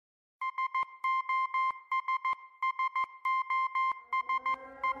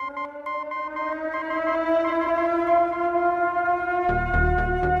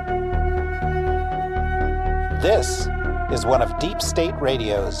This is one of Deep State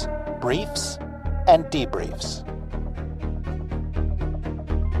Radio's briefs and debriefs.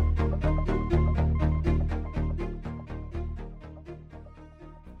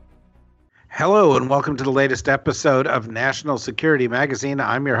 Hello and welcome to the latest episode of National Security Magazine.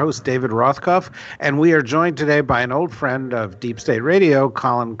 I'm your host, David Rothkopf, and we are joined today by an old friend of Deep State Radio,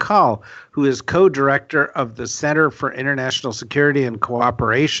 Colin Kahl, who is co-director of the Center for International Security and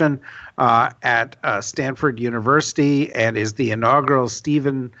Cooperation at Stanford University and is the inaugural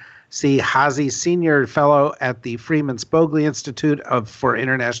Stephen C. Hazy Senior Fellow at the Freeman Spogli Institute for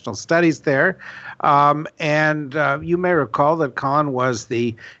International Studies there. And you may recall that Colin was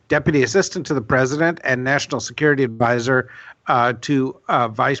the Deputy Assistant to the President and National Security Advisor to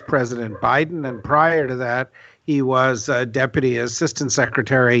Vice President Biden. And prior to that, he was Deputy Assistant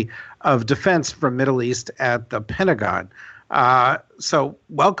Secretary of Defense for Middle East at the Pentagon. So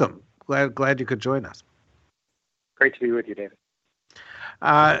welcome. Glad you could join us. Great to be with you, David.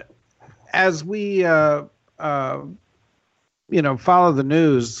 As we, follow the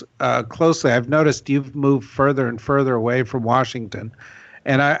news closely, I've noticed you've moved further and further away from Washington.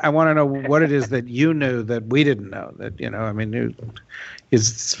 And I want to know what it is that you knew that we didn't know. It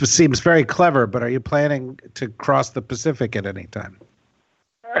seems very clever, but are you planning to cross the Pacific at any time?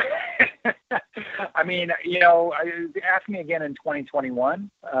 I mean, ask me again in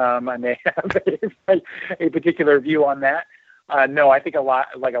 2021. I may have a particular view on that. No, I think a lot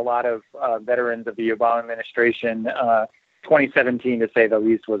of veterans of the Obama administration, 2017, to say the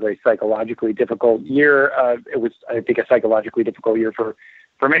least, was a psychologically difficult year. It was, I think, a psychologically difficult year for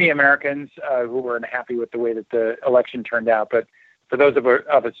many Americans who were unhappy with the way that the election turned out. But for those of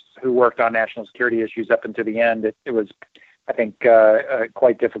us who worked on national security issues up until the end, it was, I think,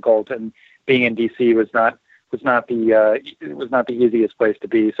 quite difficult. And being in D.C. was not the easiest place to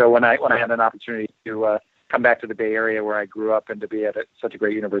be. So when I had an opportunity to come back to the Bay Area where I grew up and to be at such a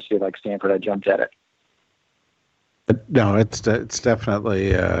great university like Stanford, I jumped at it. No, it's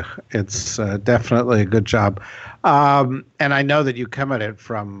definitely a good job, and I know that you come at it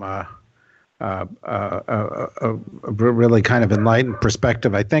from a really kind of enlightened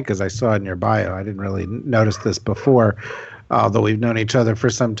perspective. I think, as I saw in your bio, I didn't really notice this before, although we've known each other for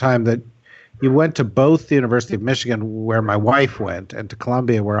some time. That you went to both the University of Michigan, where my wife went, and to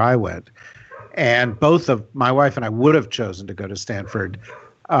Columbia, where I went. And both of my wife and I would have chosen to go to Stanford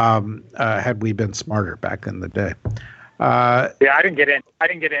had we been smarter back in the day. I didn't get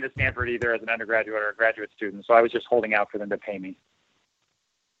into Stanford either as an undergraduate or a graduate student, so I was just holding out for them to pay me.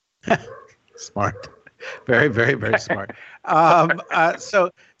 Smart, very, very, very smart.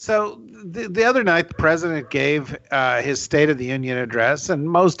 So the other night, the president gave his State of the Union address, and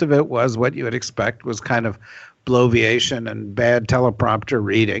most of it was what you would expect, was kind of bloviation and bad teleprompter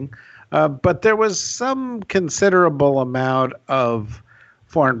reading. But there was some considerable amount of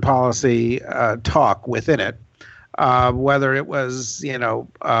foreign policy talk within it, whether it was,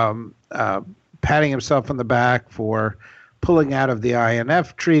 patting himself on the back for pulling out of the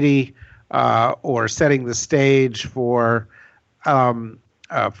INF treaty or setting the stage for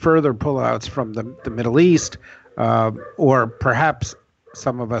further pullouts from the Middle East, or perhaps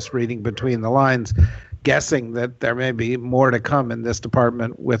some of us reading between the lines, guessing that there may be more to come in this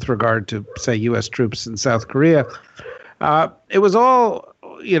department with regard to, say, U.S. troops in South Korea. It was all,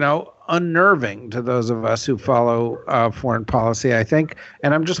 unnerving to those of us who follow foreign policy, I think.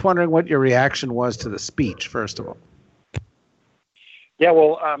 And I'm just wondering what your reaction was to the speech, first of all. Yeah,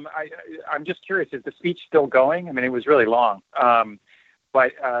 well, I'm just curious, is the speech still going? I mean, it was really long.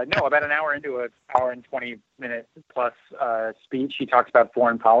 But about an hour into an hour and 20-minute plus speech, he talks about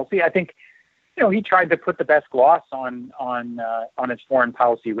foreign policy. I think, he tried to put the best gloss on his foreign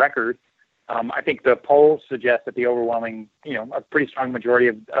policy record. I think the polls suggest that the overwhelming, a pretty strong majority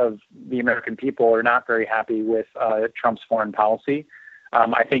of the American people are not very happy with Trump's foreign policy.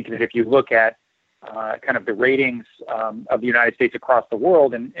 I think that if you look at kind of the ratings of the United States across the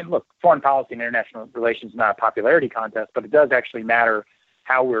world, and look, foreign policy and international relations is not a popularity contest, but it does actually matter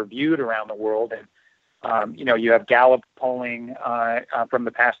how we're viewed around the world. And you have Gallup polling from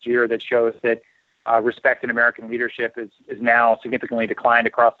the past year that shows that respect in American leadership is now significantly declined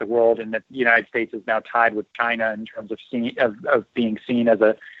across the world, and that the United States is now tied with China in terms of being seen as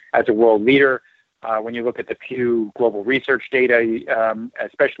a world leader. When you look at the Pew Global Research data,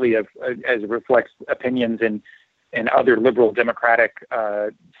 especially as it reflects opinions in other liberal democratic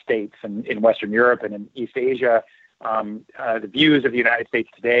states in Western Europe and in East Asia, the views of the United States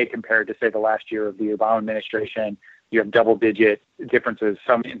today compared to, say, the last year of the Obama administration, you have double-digit differences.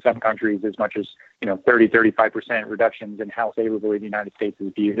 In some countries, as much as 30-35% reductions in how favorably the United States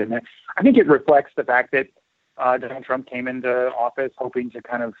is viewed. And I think it reflects the fact that Donald Trump came into office hoping to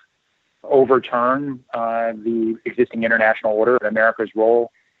kind of overturn the existing international order and America's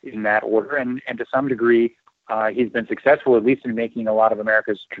role in that order. And to some degree, he's been successful, at least in making a lot of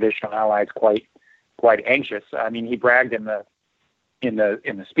America's traditional allies quite anxious. I mean, he bragged in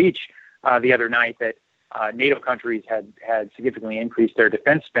the speech the other night that NATO countries had significantly increased their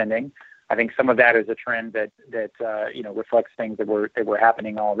defense spending. I think some of that is a trend that reflects things that were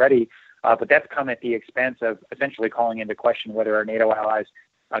happening already. But that's come at the expense of essentially calling into question whether our NATO allies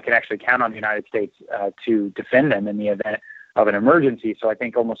can actually count on the United States to defend them in the event of an emergency. So I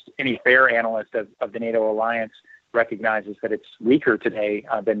think almost any fair analyst of the NATO alliance recognizes that it's weaker today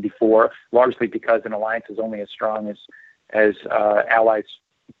than before, largely because an alliance is only as strong as allies'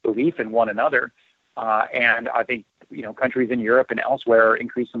 belief in one another. And I think countries in Europe and elsewhere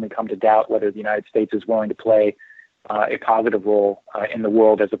increasingly come to doubt whether the United States is willing to play a positive role in the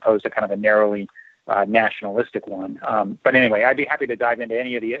world as opposed to kind of a narrowly nationalistic one. But anyway, I'd be happy to dive into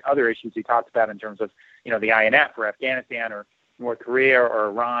any of the other issues he talked about in terms of, the INF or Afghanistan or North Korea or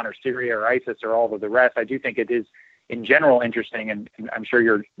Iran or Syria or ISIS or all of the rest. I do think it is in general interesting, and I'm sure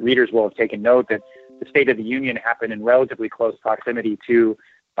your readers will have taken note that the State of the Union happened in relatively close proximity to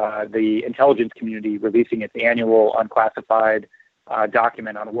the intelligence community releasing its annual unclassified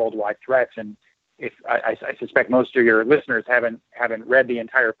document on worldwide threats. And if I suspect most of your listeners haven't read the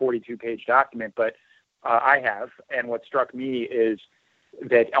entire 42-page document, but I have. And what struck me is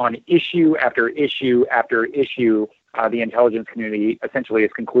that on issue after issue after issue, the intelligence community essentially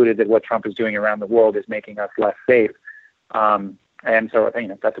has concluded that what Trump is doing around the world is making us less safe. And so I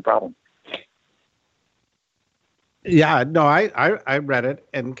think that's a problem. Yeah, no, I read it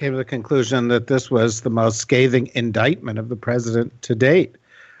and came to the conclusion that this was the most scathing indictment of the president to date.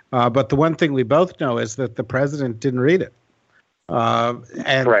 But the one thing we both know is that the president didn't read it.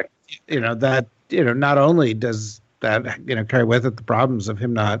 And, correct. Not only does that, carry with it the problems of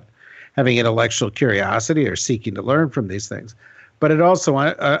him not having intellectual curiosity or seeking to learn from these things, but it also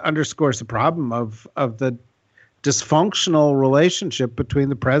underscores the problem of the dysfunctional relationship between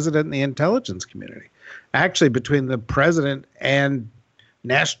the president and the intelligence community. Actually, between the president and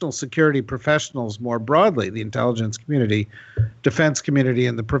national security professionals more broadly, the intelligence community, defense community,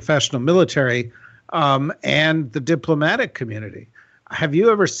 and the professional military, and the diplomatic community. Have you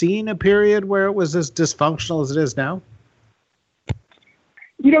ever seen a period where it was as dysfunctional as it is now?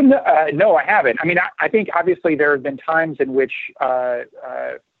 No, I haven't. I mean, I think obviously there have been times in which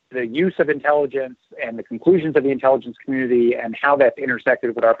the use of intelligence and the conclusions of the intelligence community and how that's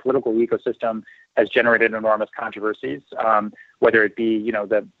intersected with our political ecosystem has generated enormous controversies. Whether it be,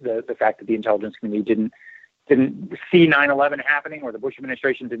 the fact that the intelligence community didn't see 9/11 happening, or the Bush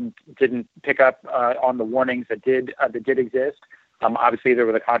administration didn't pick up on the warnings that did exist. Obviously, there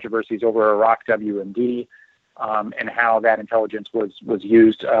were the controversies over Iraq WMD and how that intelligence was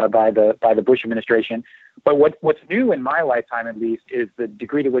used by the Bush administration. But what's new in my lifetime, at least, is the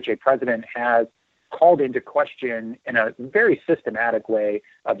degree to which a president has called into question in a very systematic way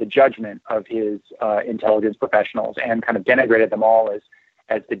the judgment of his intelligence professionals and kind of denigrated them all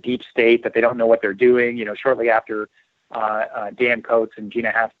as the deep state, that they don't know what they're doing. Shortly after Dan Coates and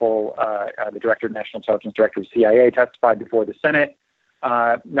Gina Haspel, the director of National Intelligence Director of CIA, testified before the Senate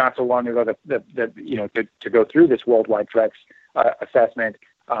not so long ago to go through this worldwide threats assessment.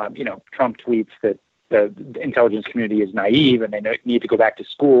 Trump tweets that the intelligence community is naive and they need to go back to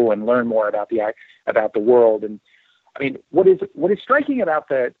school and learn more about the world. And I mean, what is striking about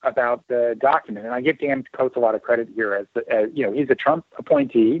the document, and I give Dan Coates a lot of credit here as he's a Trump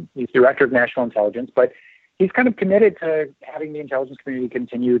appointee, he's director of national intelligence, but he's kind of committed to having the intelligence community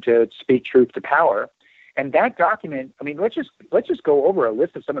continue to speak truth to power. And that document, I mean, let's just go over a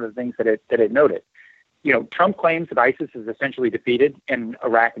list of some of the things that it noted. Trump claims that ISIS is essentially defeated in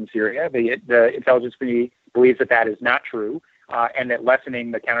Iraq and Syria. The intelligence community believes that is not true, and that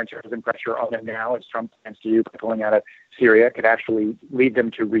lessening the counterterrorism pressure on them now, as Trump plans to do by pulling out of Syria, could actually lead them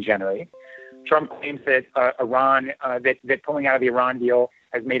to regenerate. Trump claims that Iran, that pulling out of the Iran deal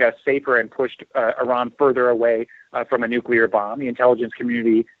has made us safer and pushed Iran further away from a nuclear bomb. The intelligence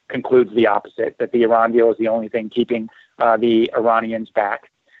community concludes the opposite, that the Iran deal is the only thing keeping the Iranians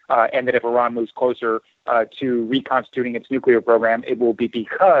back, and that if Iran moves closer to reconstituting its nuclear program, it will be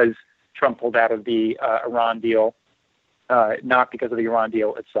because Trump pulled out of the Iran deal, not because of the Iran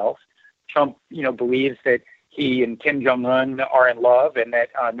deal itself. Trump, believes that he and Kim Jong-un are in love and that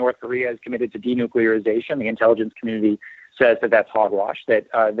North Korea is committed to denuclearization. The intelligence community says that that's hogwash, that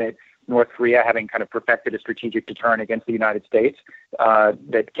North Korea, having kind of perfected a strategic deterrent against the United States,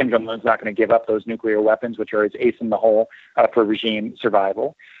 that Kim Jong-un is not going to give up those nuclear weapons, which are his ace in the hole for regime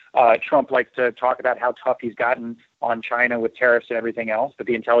survival. Trump likes to talk about how tough he's gotten on China with tariffs and everything else, but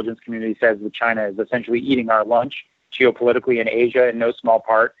the intelligence community says that China is essentially eating our lunch geopolitically in Asia in no small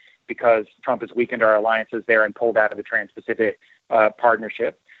part because Trump has weakened our alliances there and pulled out of the Trans-Pacific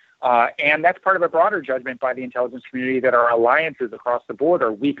Partnership. And that's part of a broader judgment by the intelligence community that our alliances across the board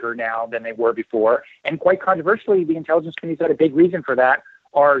are weaker now than they were before. And quite controversially, the intelligence community said a big reason for that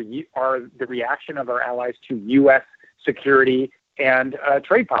are the reaction of our allies to U.S. security and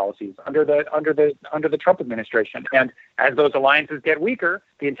trade policies under the Trump administration. And as those alliances get weaker,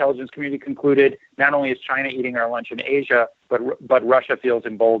 the intelligence community concluded not only is China eating our lunch in Asia, but Russia feels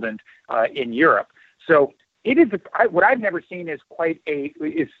emboldened in Europe. So it is what I've never seen is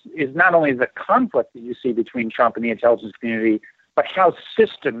is not only the conflict that you see between Trump and the intelligence community, but how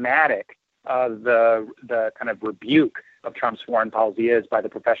systematic the kind of rebuke of Trump's foreign policy is by the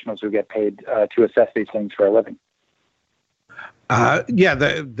professionals who get paid to assess these things for a living.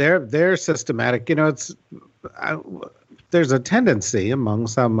 They're systematic. You know, there's a tendency among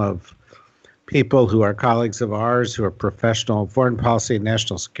some of people who are colleagues of ours who are professional foreign policy and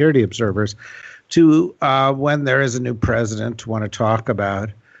national security observers to, when there is a new president, to want to talk about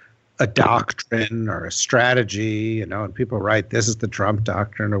a doctrine or a strategy, you know, and people write, this is the Trump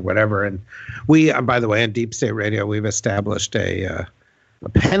doctrine or whatever. And we, by the way, in Deep State Radio, we've established a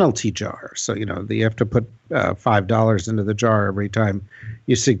penalty jar. So, you know, you have to put $5 into the jar every time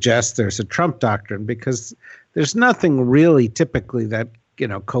you suggest there's a Trump doctrine, because there's nothing really typically that, you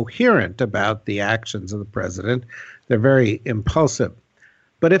know, coherent about the actions of the president. They're very impulsive.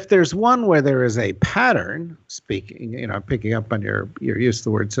 But if there's one where there is a pattern, speaking, you know, picking up on your use of the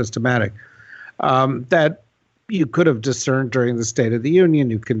word systematic, that you could have discerned during the State of the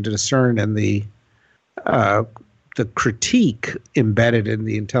Union, you can discern in the critique embedded in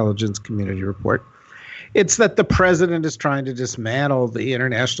the intelligence community report, it's that the president is trying to dismantle the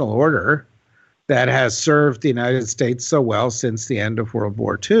international order that has served the United States so well since the end of World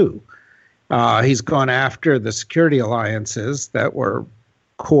War II. He's gone after the security alliances that were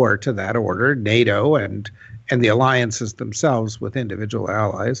core to that order, NATO and the alliances themselves with individual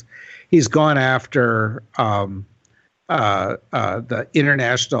allies. He's gone after the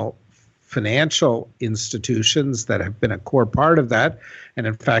international financial institutions that have been a core part of that, and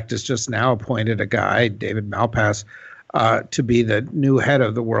in fact has just now appointed a guy, David Malpass, to be the new head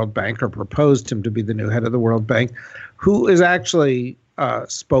of the World Bank, or proposed him to be the new head of the World Bank, who is actually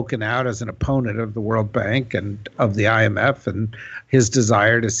spoken out as an opponent of the World Bank and of the IMF, and his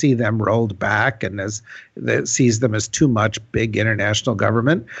desire to see them rolled back, and sees them as too much big international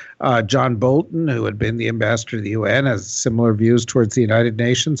government. John Bolton, who had been the ambassador to the UN, has similar views towards the United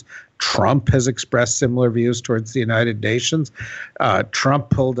Nations. Trump has expressed similar views towards the United Nations.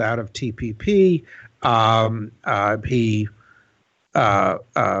 Trump pulled out of TPP. He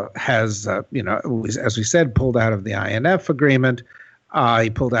has, as we said, pulled out of the INF agreement. He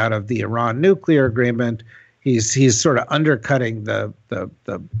pulled out of the Iran nuclear agreement. He's sort of undercutting the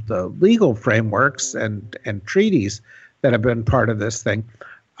legal frameworks and treaties that have been part of this thing.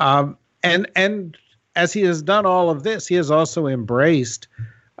 And as he has done all of this, he has also embraced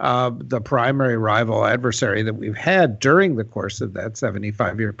the primary rival adversary that we've had during the course of that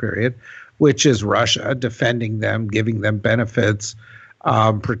 75-year period, which is Russia, defending them, giving them benefits,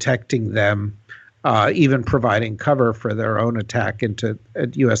 protecting them, even providing cover for their own attack into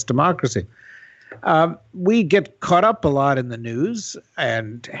U.S. democracy. We get caught up a lot in the news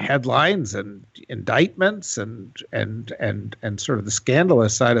and headlines and indictments and sort of the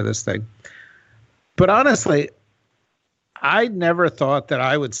scandalous side of this thing. But honestly, I never thought that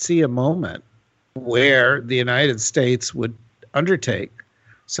I would see a moment where the United States would undertake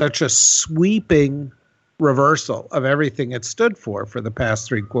such a sweeping reversal of everything it stood for the past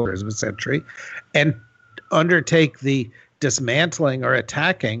 3/4 of a century, and undertake the dismantling or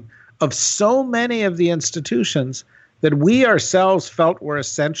attacking of so many of the institutions that we ourselves felt were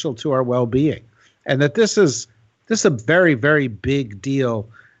essential to our well-being. And that this is a very, very big deal,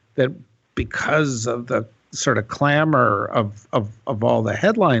 that because of the sort of clamor of all the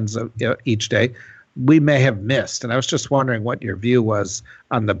headlines of each day, we may have missed. And I was just wondering what your view was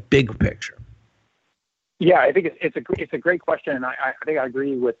on the big picture. Yeah, I think it's a great question, and I think I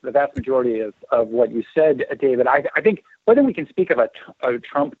agree with the vast majority of what you said, David. I think whether we can speak of a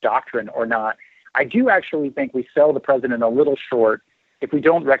Trump doctrine or not, I do actually think we sell the president a little short if we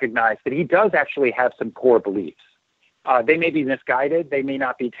don't recognize that he does actually have some core beliefs. They may be misguided. They may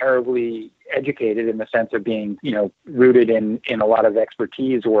not be terribly educated in the sense of being, rooted in a lot of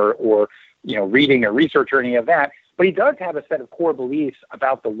expertise or reading or research or any of that. But he does have a set of core beliefs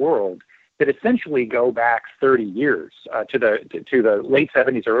about the world that essentially go back 30 years to the late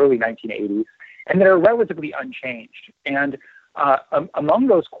 70s or early 1980s, and that are relatively unchanged. And among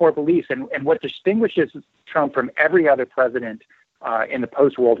those core beliefs, and what distinguishes Trump from every other president in the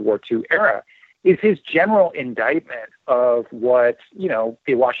post-World War II era, is his general indictment of what,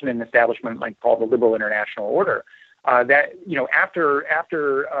 the Washington establishment might call the liberal international order. That, after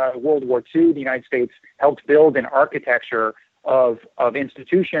World War II, the United States helped build an architecture of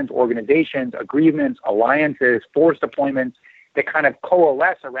institutions, organizations, agreements, alliances, forced deployments that kind of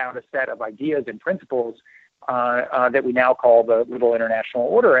coalesce around a set of ideas and principles that we now call the liberal international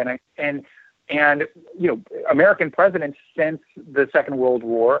order. And American presidents since the Second World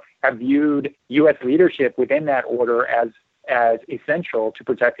War have viewed U.S. leadership within that order as essential to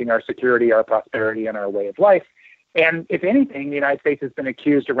protecting our security, our prosperity, and our way of life. And if anything, the United States has been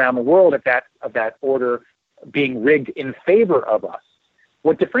accused around the world of that order being rigged in favor of us.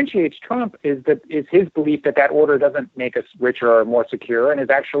 What differentiates Trump is his belief that order doesn't make us richer or more secure and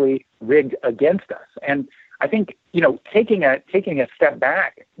is actually rigged against us. And I think, taking a step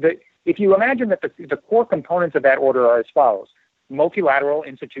back, if you imagine that the core components of that order are as follows: multilateral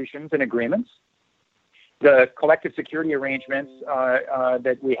institutions and agreements, the collective security arrangements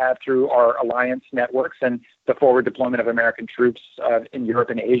that we have through our alliance networks, and the forward deployment of American troops in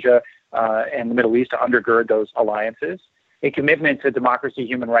Europe and Asia and the Middle East to undergird those alliances, a commitment to democracy,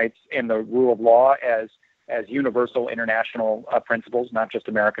 human rights, and the rule of law as universal international principles, not just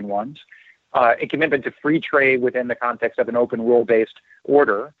American ones, a commitment to free trade within the context of an open rule-based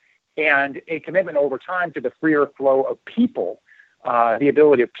order, and a commitment over time to the freer flow of people, the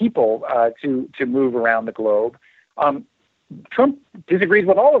ability of people to move around the globe. Trump disagrees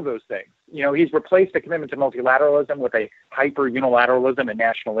with all of those things. He's replaced the commitment to multilateralism with a hyper-unilateralism and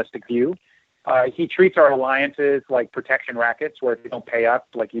nationalistic view. He treats our alliances like protection rackets, where if you don't pay up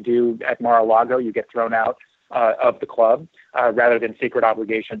like you do at Mar-a-Lago, you get thrown out of the club, rather than secret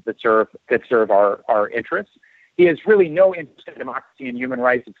obligations that serve our interests. He has really no interest in democracy and human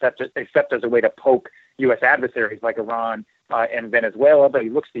rights except as a way to poke U.S. adversaries like Iran and Venezuela, but he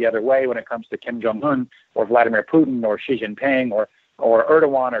looks the other way when it comes to Kim Jong-un or Vladimir Putin or Xi Jinping or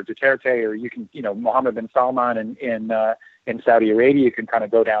Erdogan or Duterte, or Mohammed bin Salman in Saudi Arabia. You can kind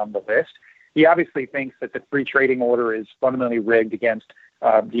of go down the list. He obviously thinks that the free trading order is fundamentally rigged against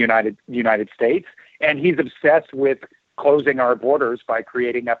the United States, and he's obsessed with closing our borders by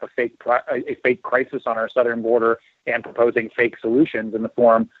creating up a fake crisis on our southern border and proposing fake solutions in the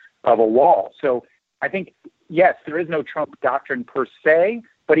form of a wall. So I think, yes, there is no Trump doctrine per se,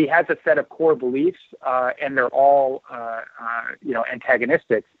 but he has a set of core beliefs, and they're all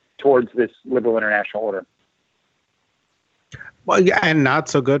antagonistic towards this liberal international order. Well, yeah, and not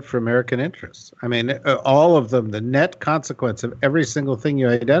so good for American interests. I mean, all of them, the net consequence of every single thing you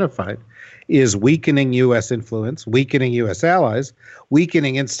identified is weakening U.S. influence, weakening U.S. allies,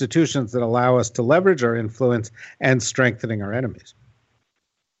 weakening institutions that allow us to leverage our influence, and strengthening our enemies.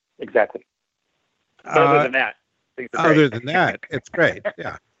 Exactly. Other than that, it's great.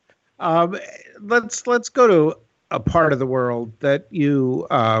 Yeah. Let's go to a part of the world that you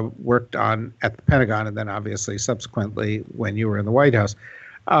worked on at the Pentagon, and then obviously subsequently when you were in the White House,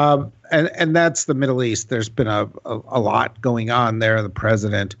 and that's the Middle East. There's been a lot going on there. The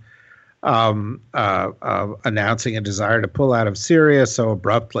president announcing a desire to pull out of Syria so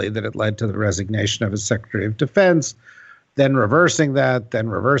abruptly that it led to the resignation of his Secretary of Defense, then reversing that, then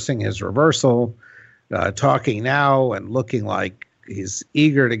reversing his reversal, talking now and looking like he's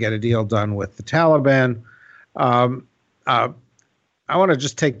eager to get a deal done with the Taliban. I want to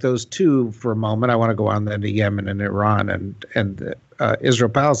just take those two for a moment. I want to go on then to Yemen and Iran and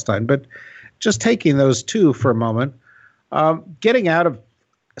Israel-Palestine. But just taking those two for a moment, getting out of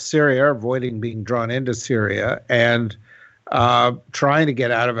Syria, avoiding being drawn into Syria, and trying to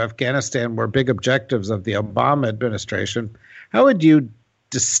get out of Afghanistan were big objectives of the Obama administration. How would you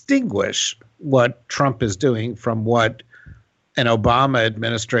distinguish what Trump is doing from what an Obama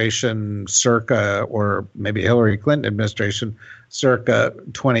administration circa, or maybe Hillary Clinton administration circa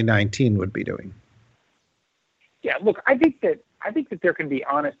 2019 would be doing? Yeah, look, I think that there can be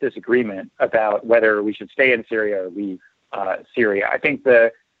honest disagreement about whether we should stay in Syria or leave Syria. I think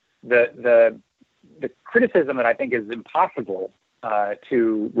the criticism that I think is impossible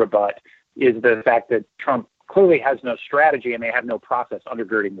to rebut is the fact that Trump clearly has no strategy and they have no process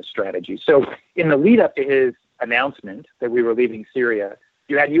undergirding the strategy. So in the lead up to his announcement that we were leaving Syria,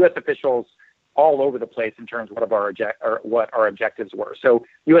 you had U.S. officials all over the place in terms of what our objectives were. So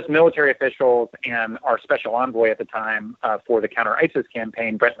U.S. military officials and our special envoy at the time for the counter-ISIS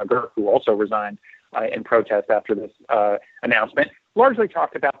campaign, Brett McGurk, who also resigned in protest after this announcement, largely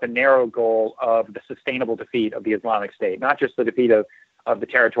talked about the narrow goal of the sustainable defeat of the Islamic State, not just the defeat of the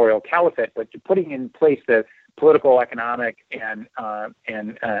territorial caliphate, but putting in place the political, economic, and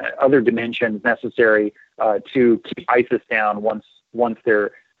other dimensions necessary to keep ISIS down once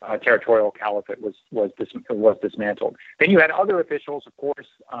their territorial caliphate was dismantled. Then you had other officials, of course,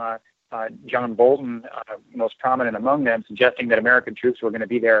 John Bolton, most prominent among them, suggesting that American troops were going to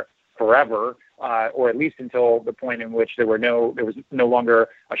be there forever, or at least until the point in which there was no longer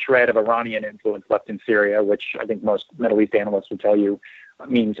a shred of Iranian influence left in Syria, which I think most Middle East analysts would tell you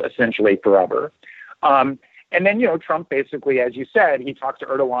means essentially forever. And then, Trump basically, as you said, he talks to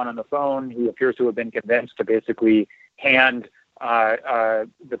Erdogan on the phone. He appears to have been convinced to basically hand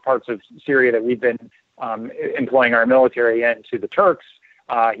the parts of Syria that we've been employing our military in to the Turks.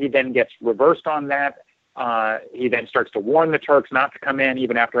 He then gets reversed on that. He then starts to warn the Turks not to come in,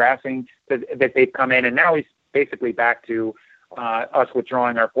 even after asking that they've come in. And now he's basically back to us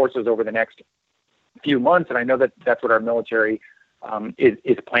withdrawing our forces over the next few months. And I know that that's what our military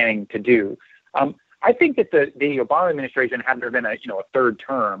is planning to do. I think that the Obama administration, had there been a third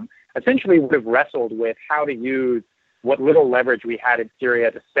term, essentially would have wrestled with how to use what little leverage we had in Syria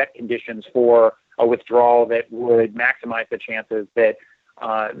to set conditions for a withdrawal that would maximize the chances that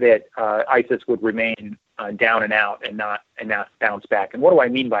ISIS would remain down and out and not bounce back. And what do I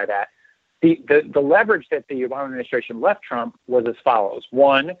mean by that? The leverage that the Obama administration left Trump was as follows.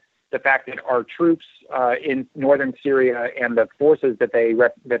 One, the fact that our troops in northern Syria and the forces that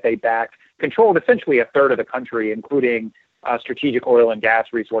they backed controlled essentially a third of the country, including strategic oil and gas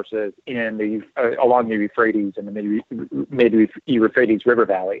resources along the Euphrates and the mid-Euphrates River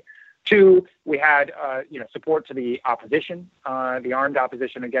Valley. Two, we had support to the opposition, the armed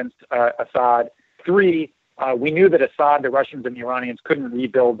opposition against Assad. Three, we knew that Assad, the Russians, and the Iranians couldn't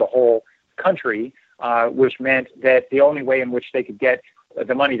rebuild the whole country, which meant that the only way in which they could get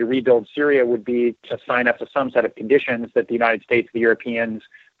the money to rebuild Syria would be to sign up to some set of conditions that the United States, the Europeans,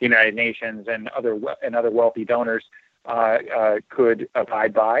 the United Nations, and other wealthy donors could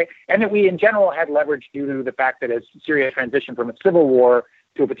abide by, and that we in general had leverage due to the fact that as Syria transitioned from a civil war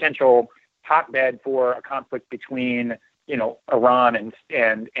to a potential hotbed for a conflict between Iran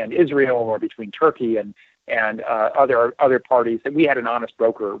and Israel, or between Turkey and other parties, that we had an honest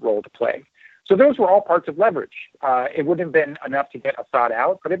broker role to play. So those were all parts of leverage. It wouldn't have been enough to get Assad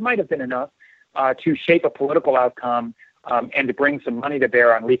out, but it might have been enough to shape a political outcome and to bring some money to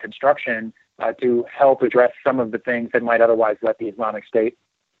bear on reconstruction to help address some of the things that might otherwise let the Islamic State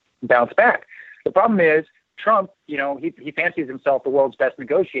bounce back. The problem is Trump, he fancies himself the world's best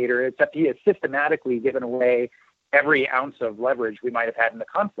negotiator, except he has systematically given away every ounce of leverage we might have had in the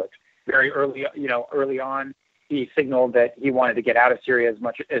conflict. Very early on, he signaled that he wanted to get out of Syria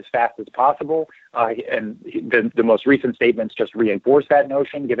as fast as possible, and the most recent statements just reinforce that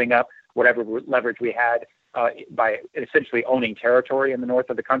notion, giving up whatever leverage we had by essentially owning territory in the north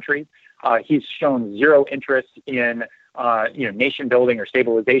of the country. He's shown zero interest in nation building or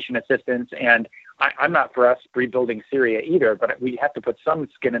stabilization assistance, and I'm not for us rebuilding Syria either, but we have to put some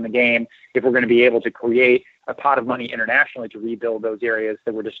skin in the game if we're going to be able to create a pot of money internationally to rebuild those areas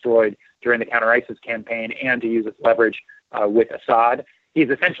that were destroyed during the counter-ISIS campaign, and to use its leverage with Assad. He's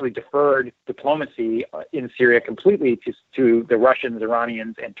essentially deferred diplomacy in Syria completely to the Russians,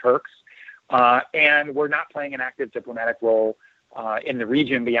 Iranians, and Turks. And we're not playing an active diplomatic role in the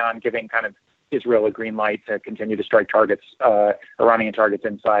region beyond giving kind of Israel a green light to continue to strike targets, Iranian targets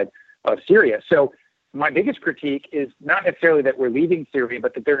inside of Syria. So my biggest critique is not necessarily that we're leaving Syria,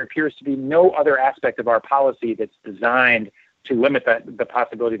 but that there appears to be no other aspect of our policy that's designed to limit the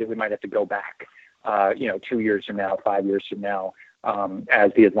possibility that we might have to go back, 2 years from now, 5 years from now,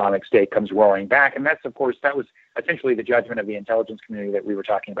 as the Islamic State comes roaring back. And that was essentially the judgment of the intelligence community that we were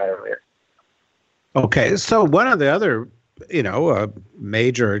talking about earlier. Okay, so one of the other,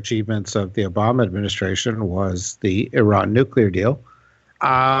 major achievements of the Obama administration was the Iran nuclear deal.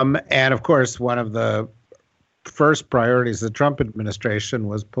 And of course, one of the first priorities of the Trump administration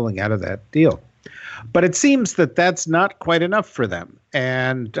was pulling out of that deal. But it seems that that's not quite enough for them.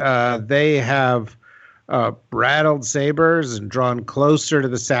 And they have rattled sabers and drawn closer to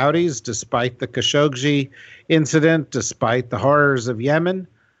the Saudis, despite the Khashoggi incident, despite the horrors of Yemen.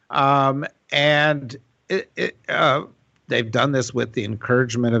 And they've done this with the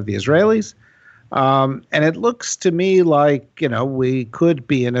encouragement of the Israelis. And it looks to me like, we could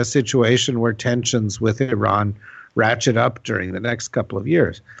be in a situation where tensions with Iran ratchet up during the next couple of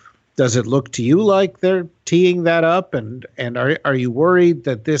years. Does it look to you like they're teeing that up? And are you worried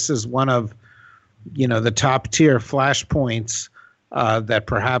that this is one of, the top tier flashpoints that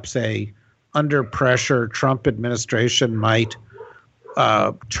perhaps a under pressure Trump administration might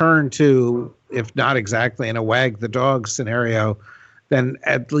turn to, if not exactly in a wag the dog scenario, then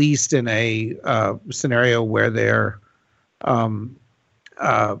at least in a scenario where they're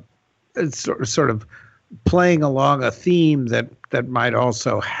sort of playing along a theme that might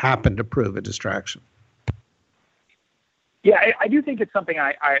also happen to prove a distraction. Yeah, I do think it's something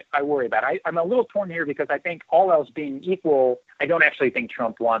I worry about. I'm a little torn here because I think all else being equal, I don't actually think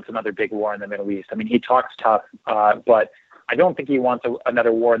Trump wants another big war in the Middle East. I mean, he talks tough, but I don't think he wants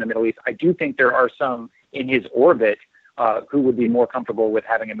another war in the Middle East. I do think there are some in his orbit who would be more comfortable with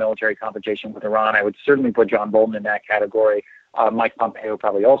having a military confrontation with Iran. I would certainly put John Bolton in that category. Mike Pompeo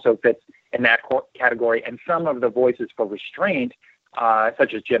probably also fits in that category. And some of the voices for restraint,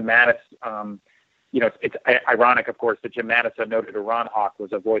 such as Jim Mattis, it's ironic, of course, that Jim Mattis, a noted Iran hawk,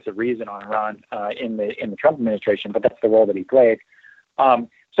 was a voice of reason on Iran in the Trump administration, but that's the role that he played.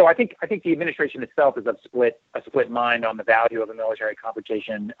 So I think the administration itself is a split mind on the value of a military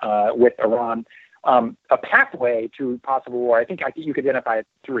confrontation with Iran. A pathway to possible war, I think you could identify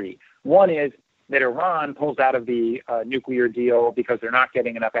three. One is that Iran pulls out of the nuclear deal because they're not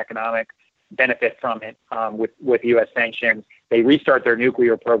getting enough economic benefit from it with U.S. sanctions. They restart their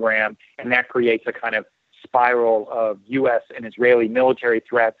nuclear program, and that creates a kind of spiral of U.S. and Israeli military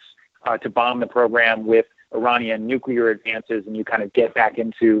threats to bomb the program with Iranian nuclear advances, and you kind of get back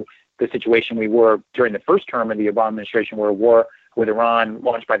into the situation we were during the first term of the Obama administration, where a war with Iran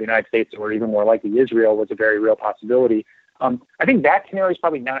launched by the United States, or even more likely Israel, was a very real possibility. I think that scenario is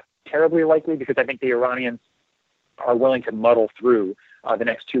probably not terribly likely because I think the Iranians are willing to muddle through the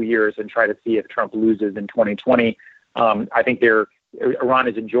next 2 years and try to see if Trump loses in 2020. I think Iran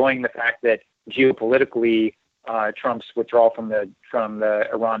is enjoying the fact that geopolitically Trump's withdrawal from the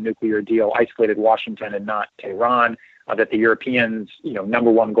Iran nuclear deal isolated Washington and not Tehran. That the Europeans, number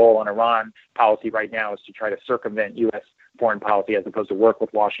one goal on Iran policy right now is to try to circumvent U.S. foreign policy as opposed to work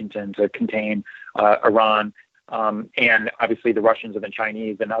with Washington to contain Iran. And obviously the Russians and the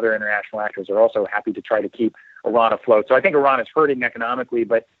Chinese and other international actors are also happy to try to keep Iran afloat. So I think Iran is hurting economically,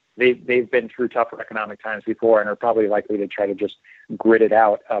 but they've been through tougher economic times before and are probably likely to try to just grit it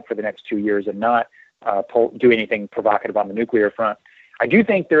out for the next 2 years and not do anything provocative on the nuclear front. I do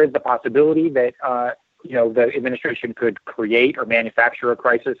think there is the possibility that the administration could create or manufacture a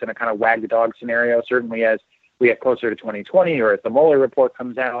crisis in a kind of wag the dog scenario, certainly as we get closer to 2020 or as the Mueller report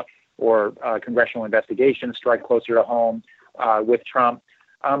comes out or congressional investigations strike closer to home with Trump.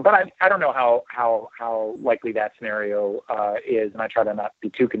 But I don't know how likely that scenario is, and I try to not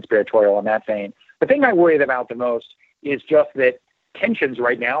be too conspiratorial on that vein. The thing I worry about the most is just that tensions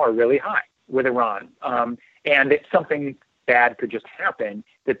right now are really high with Iran, and it's something bad could just happen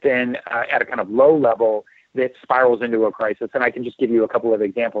that then at a kind of low level that spirals into a crisis. And I can just give you a couple of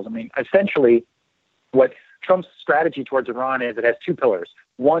examples. I mean, essentially what Trump's strategy towards Iran is, it has two pillars.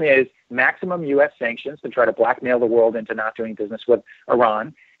 One is maximum U.S. sanctions to try to blackmail the world into not doing business with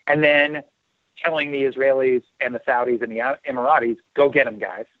Iran, and then telling the Israelis and the Saudis and the Emiratis, go get them,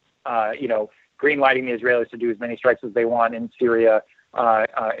 guys. Green lighting the Israelis to do as many strikes as they want in Syria,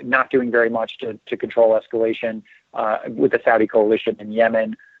 not doing very much to control escalation with the Saudi coalition in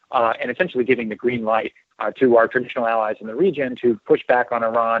Yemen, and essentially giving the green light to our traditional allies in the region to push back on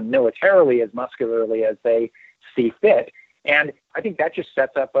Iran militarily as muscularly as they see fit. And I think that just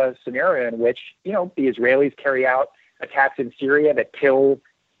sets up a scenario in which, the Israelis carry out attacks in Syria that kill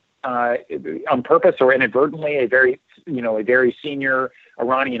on purpose or inadvertently a very senior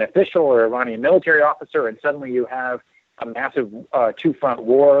Iranian official or Iranian military officer, and suddenly you have a massive two-front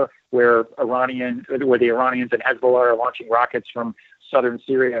war where the Iranians and Hezbollah are launching rockets from southern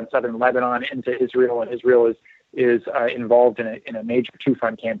Syria and southern Lebanon into Israel, and Israel is involved in a major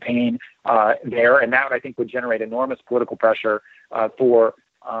two-front campaign there, and that I think would generate enormous political pressure for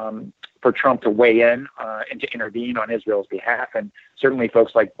Trump to weigh in and to intervene on Israel's behalf. And certainly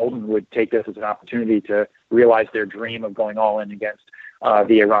folks like Bolton would take this as an opportunity to realize their dream of going all in against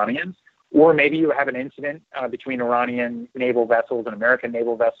the Iranians. Or maybe you have an incident between Iranian naval vessels and American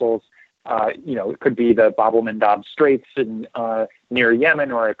naval vessels. It could be the Bab el-Mandab Straits near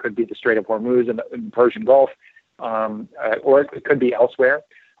Yemen, or it could be the Strait of Hormuz in the Persian Gulf, or it could be elsewhere.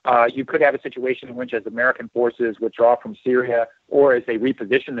 You could have a situation in which, as American forces withdraw from Syria, or as they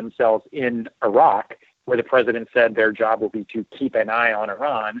reposition themselves in Iraq, where the president said their job will be to keep an eye on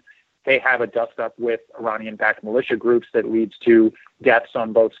Iran, they have a dust-up with Iranian-backed militia groups that leads to deaths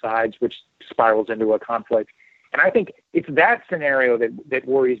on both sides, which spirals into a conflict. And I think it's that scenario that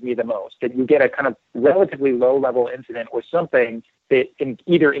worries me the most, that you get a kind of relatively low-level incident or something that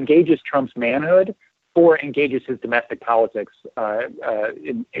either engages Trump's manhood or engages his domestic politics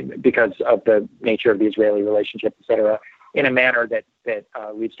because of the nature of the Israeli relationship, et cetera. in a manner that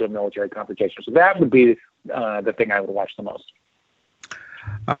leads to a military confrontation. So that would be the thing I would watch the most.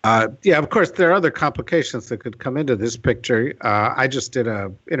 Yeah, of course, there are other complications that could come into this picture. I just did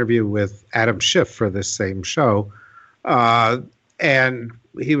an interview with Adam Schiff for this same show, and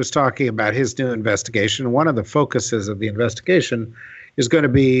he was talking about his new investigation. One of the focuses of the investigation is going to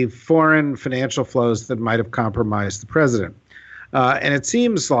be foreign financial flows that might have compromised the president. And it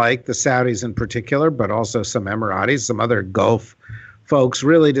seems like the Saudis in particular, but also some Emiratis, some other Gulf folks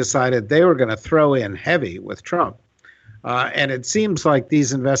really decided they were going to throw in heavy with Trump. And it seems like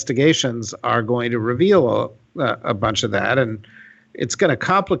these investigations are going to reveal a bunch of that, and it's going to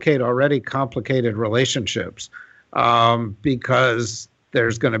complicate already complicated relationships because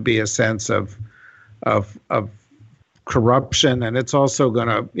there's going to be a sense of corruption, and it's also going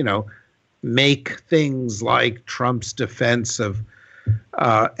to, make things like Trump's defense of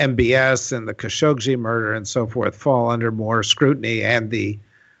MBS and the Khashoggi murder and so forth fall under more scrutiny, and the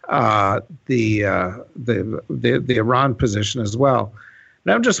Iran position as well.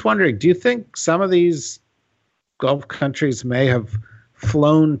 And I'm just wondering, do you think some of these Gulf countries may have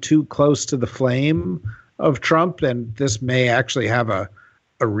flown too close to the flame of Trump, and this may actually have a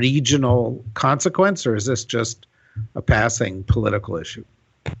regional consequence, or is this just a passing political issue?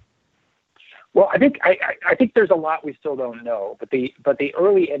 Well, I think there's a lot we still don't know, but the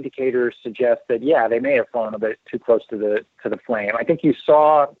early indicators suggest that they may have flown a bit too close to the flame. I think you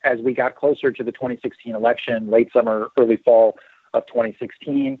saw as we got closer to the 2016 election, late summer, early fall of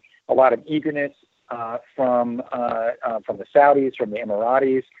 2016, a lot of eagerness from the Saudis, from the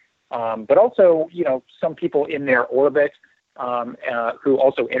Emiratis, but also some people in their orbit who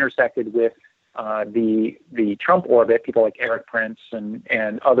also intersected with the Trump orbit, people like Eric Prince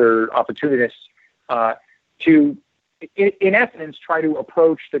and other opportunists, to, in essence, try to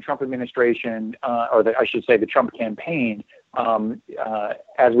approach the Trump administration, I should say the Trump campaign,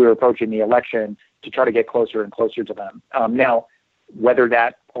 as we were approaching the election, to try to get closer and closer to them. Now, whether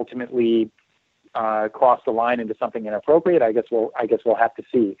that ultimately crossed the line into something inappropriate, I guess we'll have to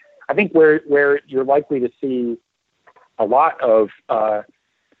see. I think where you're likely to see a lot of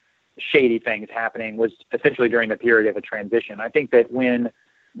shady things happening was essentially during the period of a transition. I think that when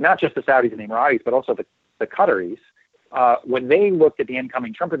not just the Saudis and the Emiratis, but also the Qataris, when they looked at the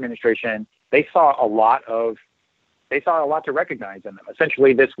incoming Trump administration, they saw a lot to recognize in them.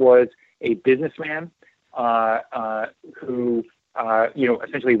 Essentially, this was a businessman who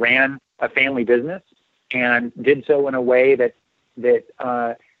essentially ran a family business and did so in a way that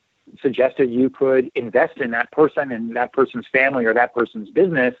suggested you could invest in that person and that person's family or that person's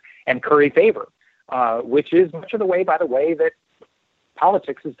business and curry favor, which is much of the way, by the way, that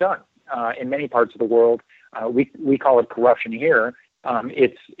politics is done in many parts of the world. We call it corruption here.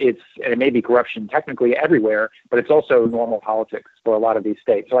 It may be corruption technically everywhere, but it's also normal politics for a lot of these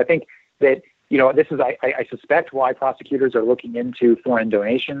states. So I think that this is I suspect why prosecutors are looking into foreign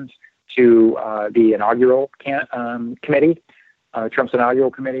donations to the inaugural committee. Trump's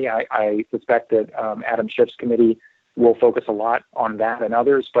inaugural committee. I suspect that Adam Schiff's committee will focus a lot on that and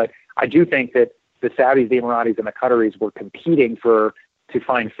others. But I do think that the Saudis, the Emiratis, and the Qataris were competing to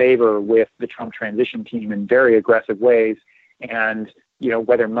find favor with the Trump transition team in very aggressive ways. And,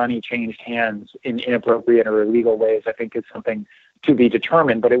 whether money changed hands in inappropriate or illegal ways, I think is something to be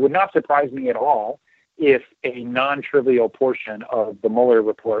determined. But it would not surprise me at all if a non-trivial portion of the Mueller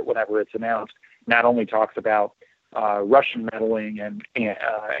report, whenever it's announced, not only talks about Russian meddling and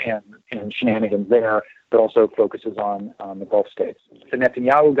shenanigans there, but also focuses on the Gulf states. The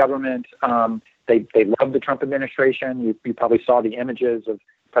Netanyahu government, they love the Trump administration. You probably saw the images of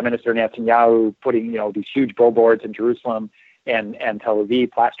Prime Minister Netanyahu putting these huge billboards in Jerusalem and Tel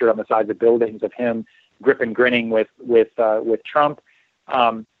Aviv, plastered on the sides of buildings, of him grinning with Trump.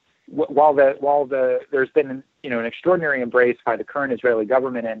 While there's been an extraordinary embrace by the current Israeli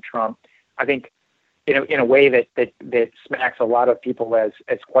government and Trump, I think in a way that smacks a lot of people as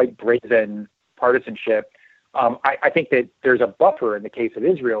quite brazen partisanship. I think that there's a buffer in the case of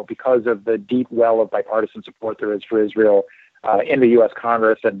Israel because of the deep well of bipartisan support there is for Israel in the U.S.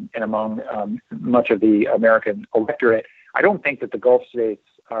 Congress and among much of the American electorate. I don't think that the Gulf states,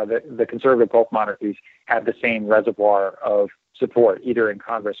 the conservative Gulf monarchies, have the same reservoir of support either in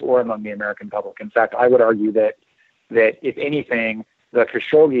Congress or among the American public. In fact, I would argue that if anything, the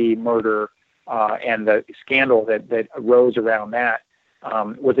Khashoggi murder and the scandal that arose around that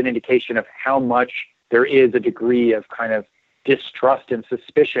was an indication of how much there is a degree of kind of distrust and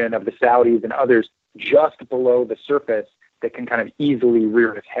suspicion of the Saudis and others just below the surface that can kind of easily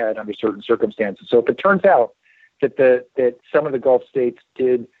rear its head under certain circumstances. So if it turns out that some of the Gulf states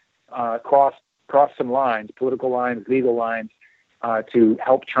did cross crossed some lines, political lines, legal lines, to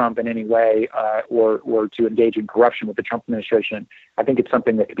help Trump in any way, or to engage in corruption with the Trump administration, I think it's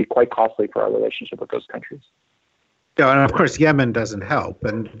something that could be quite costly for our relationship with those countries. Yeah, and of course, Yemen doesn't help.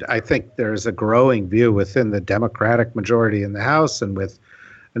 And I think there's a growing view within the Democratic majority in the House and with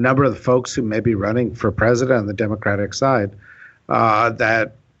a number of the folks who may be running for president on the Democratic side,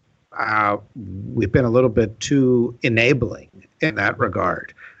 that we've been a little bit too enabling in that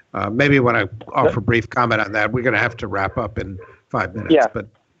regard. Maybe when I offer a brief comment on that, we're going to have to wrap up in 5 minutes. Yeah. But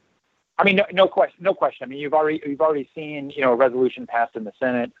I mean, no question. I mean, you've already seen, a resolution passed in the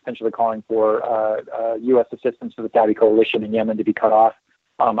Senate, essentially calling for U.S. assistance to the Saudi coalition in Yemen to be cut off.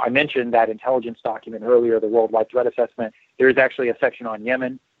 I mentioned that intelligence document earlier, the Worldwide Threat Assessment. There is actually a section on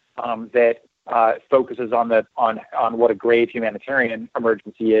Yemen that focuses on what a grave humanitarian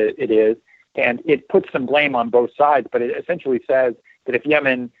emergency it is, and it puts some blame on both sides. But it essentially says that if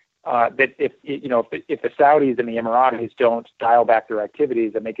Yemen if the Saudis and the Emiratis don't dial back their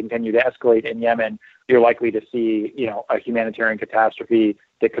activities and they continue to escalate in Yemen, you're likely to see, a humanitarian catastrophe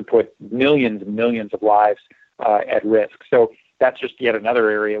that could put millions and millions of lives at risk. So that's just yet another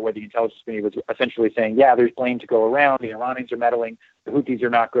area where the intelligence community was essentially saying, yeah, there's blame to go around. The Iranians are meddling. The Houthis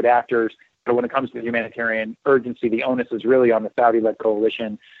are not good actors. But when it comes to the humanitarian urgency, the onus is really on the Saudi-led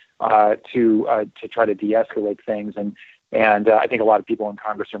coalition to try to de-escalate things. And I think a lot of people in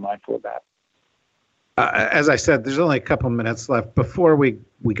Congress are mindful of that. As I said, there's only a couple minutes left before we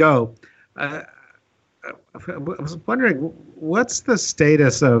go. I was wondering, what's the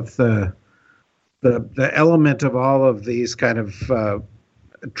status of the element of all of these kind of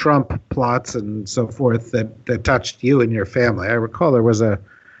Trump plots and so forth that touched you and your family? I recall there was an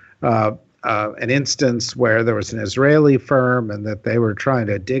instance where there was an Israeli firm and that they were trying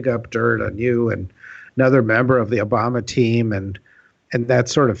to dig up dirt on you and another member of the Obama team, and that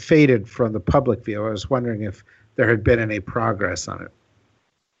sort of faded from the public view. I was wondering if there had been any progress on it.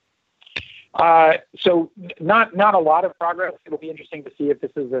 So not a lot of progress. It'll be interesting to see if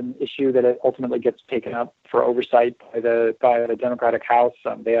this is an issue that ultimately gets taken up for oversight by the Democratic House.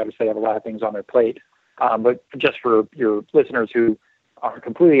 They obviously have a lot of things on their plate. But just for your listeners who aren't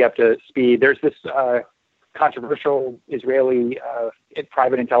completely up to speed, there's this controversial Israeli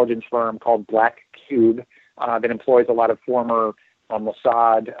private intelligence firm called Black Cube that employs a lot of former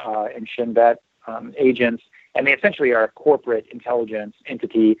Mossad and Shin Bet agents, and they essentially are a corporate intelligence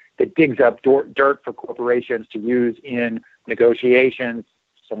entity that digs up dirt for corporations to use in negotiations,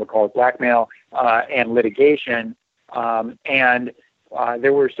 some would call it blackmail, and litigation. And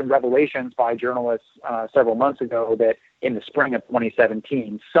there were some revelations by journalists several months ago that in the spring of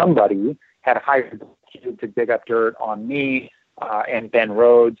 2017, somebody had hired Cube to dig up dirt on me and Ben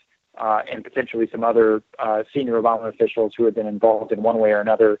Rhodes and potentially some other senior Obama officials who had been involved in one way or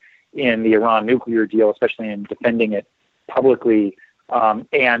another in the Iran nuclear deal, especially in defending it publicly.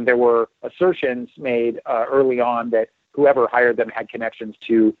 And there were assertions made early on that whoever hired them had connections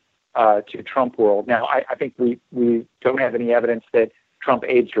to Trump world. Now, I think we don't have any evidence that Trump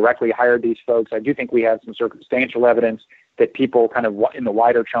aides directly hired these folks. I do think we have some circumstantial evidence that people kind of in the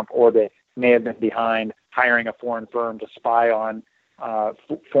wider Trump orbit may have been behind hiring a foreign firm to spy on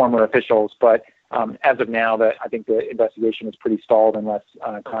former officials. But as of now, I think the investigation is pretty stalled unless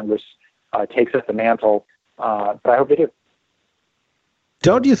Congress takes up the mantle. But I hope they do.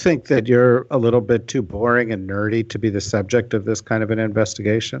 Don't you think that you're a little bit too boring and nerdy to be the subject of this kind of an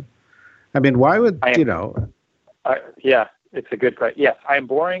investigation? I mean, why would, Yeah, it's a good question. Yes, I am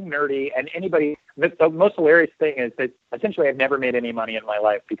boring, nerdy, and the most hilarious thing is that essentially I've never made any money in my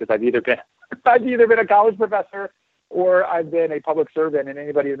life because I've either been a college professor or I've been a public servant, and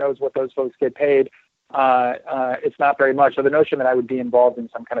anybody who knows what those folks get paid, it's not very much. So the notion that I would be involved in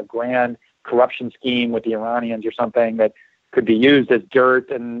some kind of grand corruption scheme with the Iranians or something that could be used as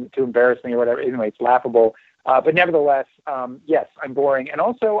dirt and to embarrass me or whatever, anyway, it's laughable. But nevertheless, yes, I'm boring. And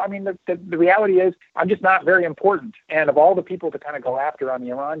also, I mean, the reality is I'm just not very important. And of all the people to kind of go after on the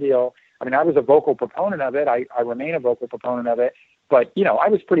Iran deal, I mean, I was a vocal proponent of it. I remain a vocal proponent of it. But, I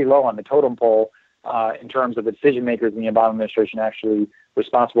was pretty low on the totem pole in terms of the decision makers in the Obama administration actually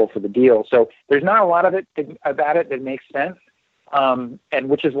responsible for the deal. So there's not a lot of it about it that makes sense. And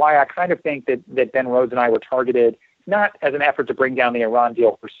which is why I kind of think that Ben Rhodes and I were targeted, not as an effort to bring down the Iran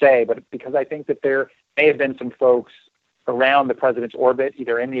deal per se, but because I think that there may have been some folks around the president's orbit,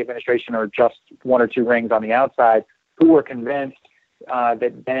 either in the administration or just one or two rings on the outside, who were convinced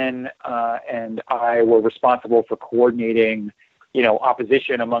that Ben and I were responsible for coordinating,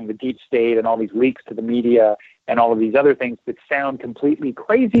 opposition among the deep state and all these leaks to the media and all of these other things that sound completely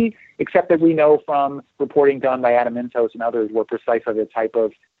crazy, except that we know from reporting done by Adam Mintos and others were precisely the type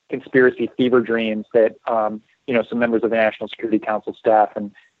of conspiracy fever dreams that some members of the National Security Council staff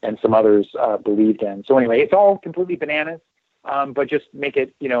and some others believed in. So anyway, it's all completely bananas, but just make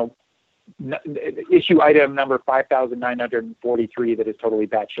it, issue item number 5,943 that is totally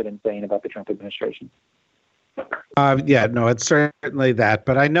batshit insane about the Trump administration. It's certainly that.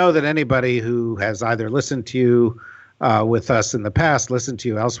 But I know that anybody who has either listened to you with us in the past, listened to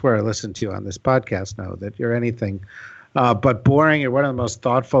you elsewhere, or listened to you on this podcast know that you're anything but boring. You're one of the most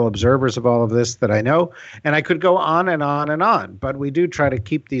thoughtful observers of all of this that I know. And I could go on and on and on, but we do try to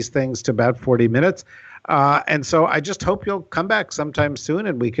keep these things to about 40 minutes. And so I just hope you'll come back sometime soon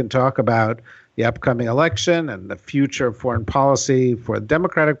and we can talk about the upcoming election and the future of foreign policy for the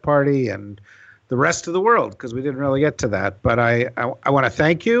Democratic Party and the rest of the world, because we didn't really get to that. But I want to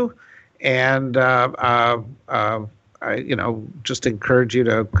thank you, and I just encourage you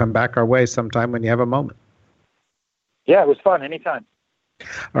to come back our way sometime when you have a moment. Yeah, it was fun. Anytime.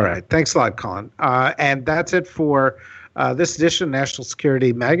 All right. Thanks a lot, Colin. And that's it for this edition of National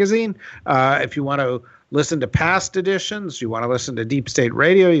Security Magazine. If you want to listen to past editions, you want to listen to Deep State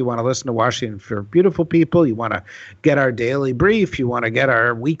Radio, you want to listen to Washington for Beautiful People, you want to get our daily brief, you want to get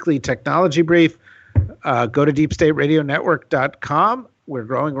our weekly technology brief, go to deepstateradionetwork.com. We're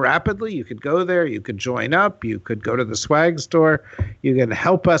growing rapidly. You could go there. You could join up. You could go to the swag store. You can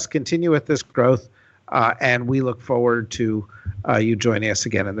help us continue with this growth. And we look forward to you joining us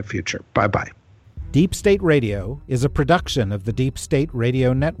again in the future. Bye-bye. Deep State Radio is a production of the Deep State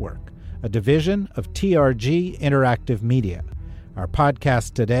Radio Network, a division of TRG Interactive Media. Our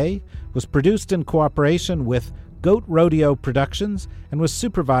podcast today was produced in cooperation with Goat Rodeo Productions and was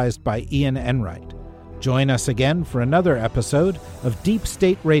supervised by Ian Enright. Join us again for another episode of Deep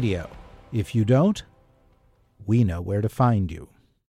State Radio. If you don't, we know where to find you.